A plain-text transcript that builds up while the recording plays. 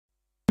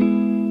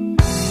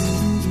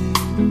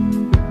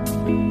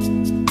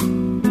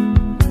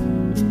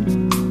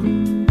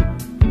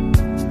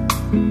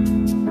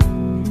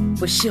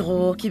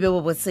Bošego ke be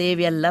bo botse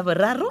bja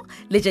Laboraro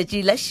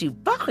letšatši la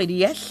šupa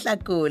kgwedi ya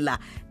Hlakola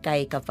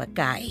kae kapa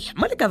kae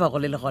mo le ka bago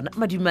le gona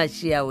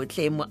madimaši a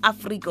otlhe mo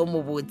Afrika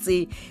mo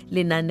botse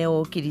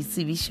lenaneo ke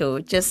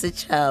Ditsebišo tša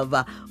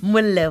setšhaba mo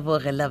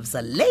Leboge Loves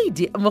a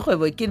Lady mo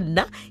kgwebo ke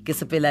nna ke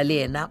sepela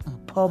le yena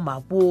Mpho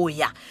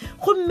Maboya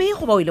gomme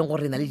go ba o ileng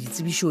gore na le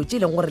ditsebišo tše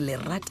leng gore le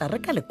rata re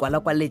ka lekwala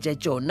kwa letša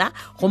tšona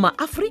go ma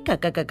Afrika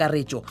ka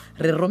kakaretšo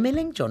re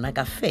romeleng tšona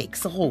ka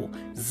fax go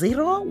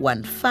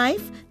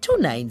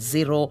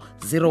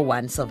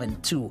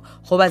 015-290-0172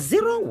 goba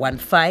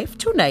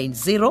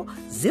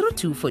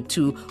 015-290-0242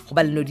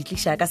 goba leno di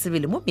tliša ka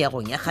sebele mo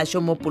meagong ya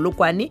kgašo mo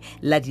Polokwane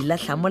la di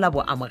lahla mo la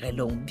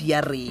boamogelong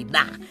bja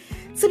rena.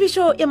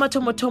 Tsebišo ya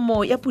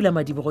mathomothomo ya pula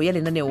madibogo ya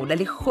lenaneo la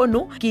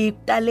lekgono ke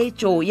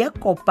taletšo ya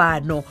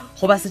kopano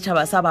goba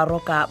setšhaba sa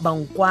baroka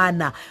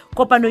bankwana.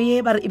 Kopano ye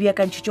ba re e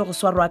beakantšhitšwe go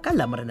swarwa ka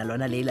lamorena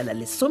lona leila la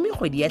 10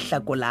 kgwedi ya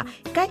Hlakola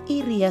ka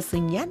iri ya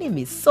senyane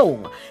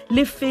mesong.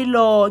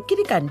 Lefelo ke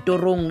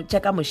dikantorong tša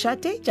ka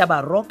mošate tša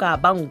baroka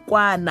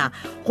bankwana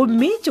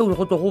gomme tšeo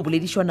go tlo go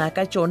boledišwana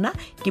ka tšona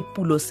ke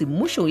pulo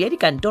semmušo ya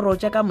dikantoro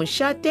tša ka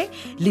mošate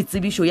le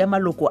tsebišo ya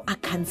maloko a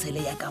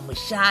khansele ya ka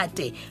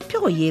mošate.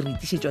 Phego ye re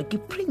tišetšwa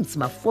ke Prince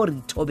Mafori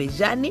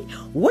Thobejane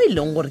wo e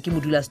leng gore ke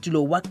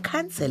modulasetulo wa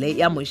khansele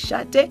ya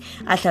mošate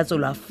a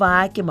hlatsolwa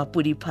fa ke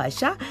Mapodi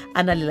Phasha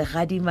a na le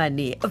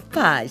legadimane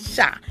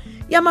Phasha.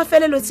 Ya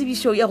mafelelo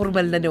tsebišo ya go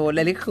ruma lenaneo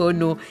la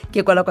lekgono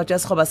ke kwalakwatša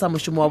sekgoba sa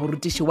mošomo wa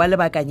borutiši wa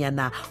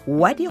lebakanyana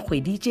wa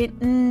dikgwedi tše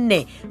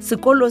 4.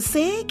 Sekolo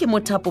se ke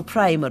Mothapo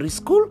Primary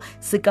School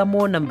se ka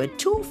mo number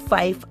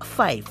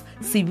 255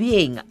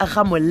 Sebieng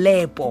ga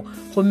Molepo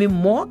gomme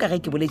mo ka ge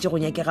ke boletše go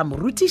nyakega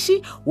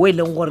morutiši wo e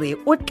leng gore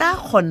o tla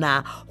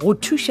kgona go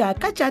thuša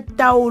ka tša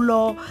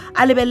taolo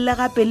a lebelele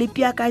gape le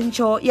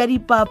peakantšho ya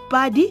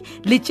dipapadi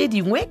le tše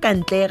dingwe ka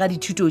ntle ga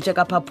dithuto tša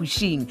ka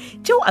phapošing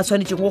tšeo a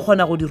tshwanetšeng go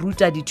kgona go di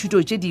ruta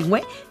dithuto tše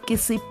dingwe ke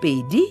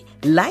Sepedi,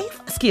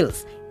 life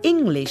skills,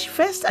 English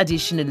first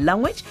additional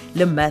language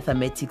le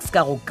mathematics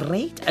ka go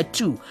grade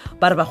 2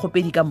 ba re ba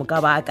kgopedi ka moka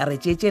ba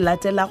akaretšetše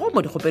latelago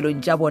mo dikgopelong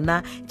tša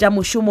bona tša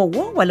mošomo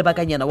wo wa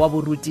lebakanyana wa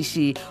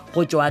borutiši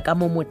go tšwa ka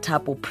mo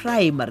Mothapo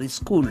Primary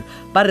School.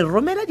 Ba re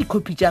romela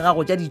dikhopi tša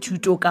gago tša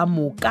dithuto ka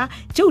moka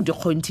tšeo di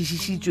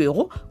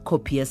kgonthišišitšwego,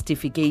 kopi ya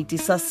certificate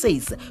sa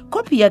SACE,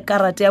 kopi ya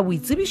karata ya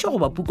boitsebišo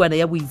goba pukwana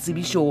ya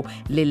boitsebišo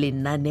le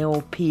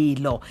lenaneo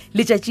phelo.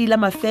 Letšatši la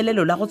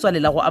mafelelo la go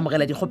tswalela go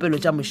amogela dikgopelo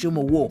tša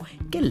mošomo wo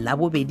ke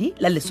Labobedi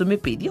la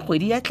 12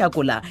 kgwedi ya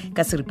Hlakola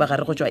ka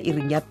seripagare go tšwa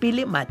iring ya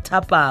pele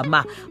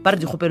mathapama. Ba re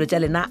dikgopelo tša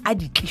lena a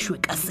di tlišwe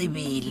ka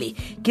sebele.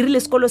 Ke rile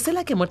sekolo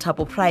sela ke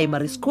Mothapo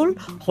Primary School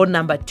go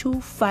number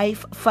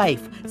 255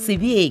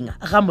 Sebieng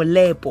ga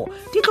Molepo.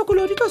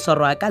 Ditlhokolo di tlo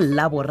swarwa ka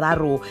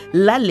Laboraro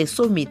la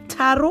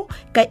 13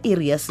 ka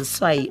iri ya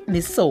seswai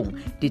mesong.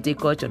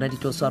 Diteko tšona di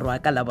tlo swarwa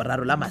ka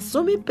Laboraro la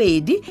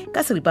 20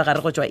 ka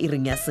seripagare go tšwa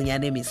iring ya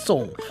senyane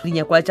mesong.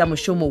 Dinyakwa tša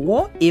mošomo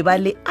wo e ba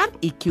le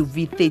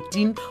REQV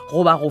 13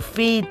 goba go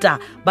feta.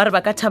 Ba re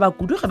ba ka thaba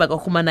kudu ge ba ka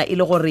humana e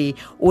le gore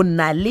o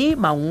na le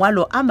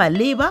mangwalo a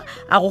maleba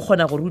a go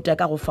kgona go ruta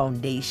ka go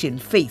foundation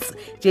phase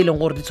tše e leng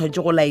gore di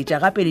tshwanetse go laetša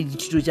gape le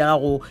dithuto tša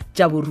gago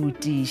tša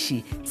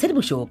borutiši.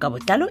 Tshedimošo ka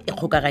botlalo e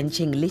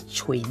kgokagantšheng le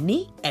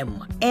Tshweni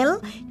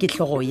ML ke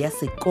hlogo ya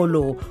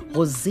sekolo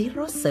go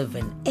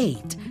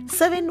 078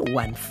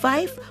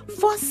 715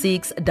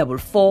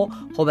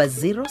 4644 goba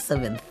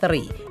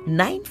 073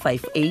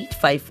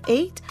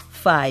 958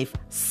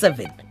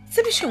 5857.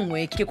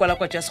 Tsebišongwe ke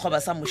kwalakwatša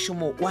sekgoba sa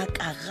mošomo wa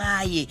ka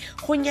gae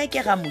go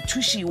nyakega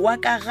mothuši wa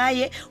ka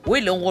gae wo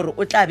e leng gore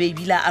o tla be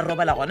ebile a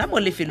robala gona mo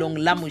lefelong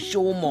la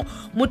mošomo.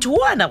 Motho wo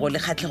a nago le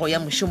kgatlhego ya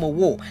mošomo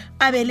wo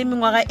a be le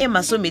mengwaga e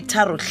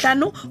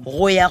 35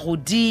 go ya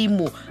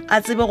godimo a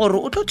tsebe gore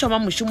o tlo thoma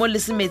mošomo le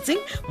semetseng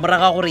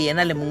moraga gore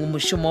yena le mongwe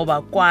mošomo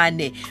ba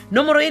kwane.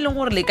 Nomoro e leng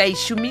gore le ka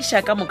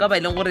išomiša ka moka ba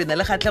e leng gore na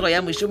le kgatlhego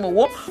ya mošomo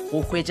wo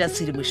go hwetša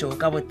tshedimošo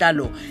ka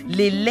botlalo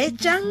le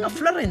letšang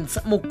Florence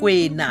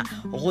Mokwena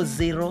go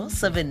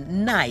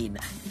 079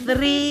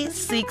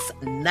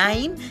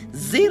 369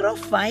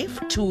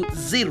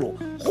 0520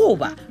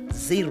 goba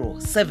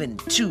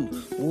 072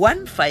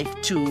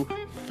 152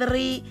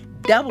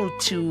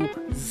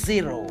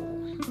 3220.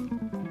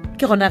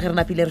 Ke gona ge re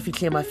napile re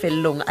fitlhe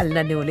mafelelong a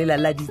lenaneo lela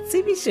la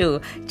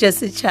ditsebišo tša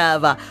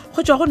setšhaba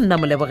go tšwa go nna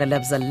Moleboge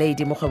Loves a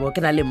Lady mo kgwebo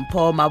ke na le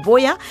Mpho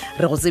Maboya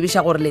re go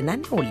tsebiša gore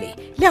lenaneo le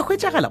a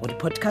hwetšagala go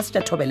di-podcast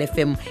tša Thobel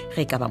FM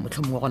ge ka ba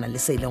mohlomongwe gona le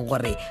se e leng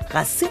gore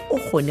ga se o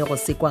kgone go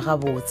sekwa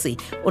gabotse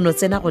o no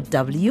tsena go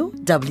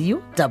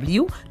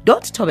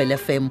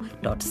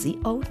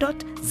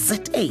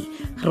www.thobelfm.co.za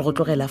re go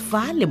tlogela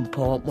fa le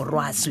Mpho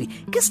Morwaswi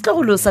ke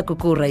setlogolo sa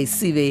Kokora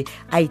Isibe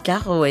a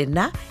itla go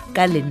wena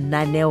ka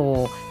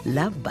lenaneo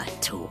la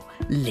batho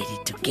le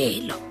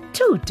ditokelo.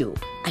 Thuto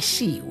a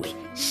šiwe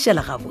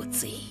šala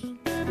gabotse.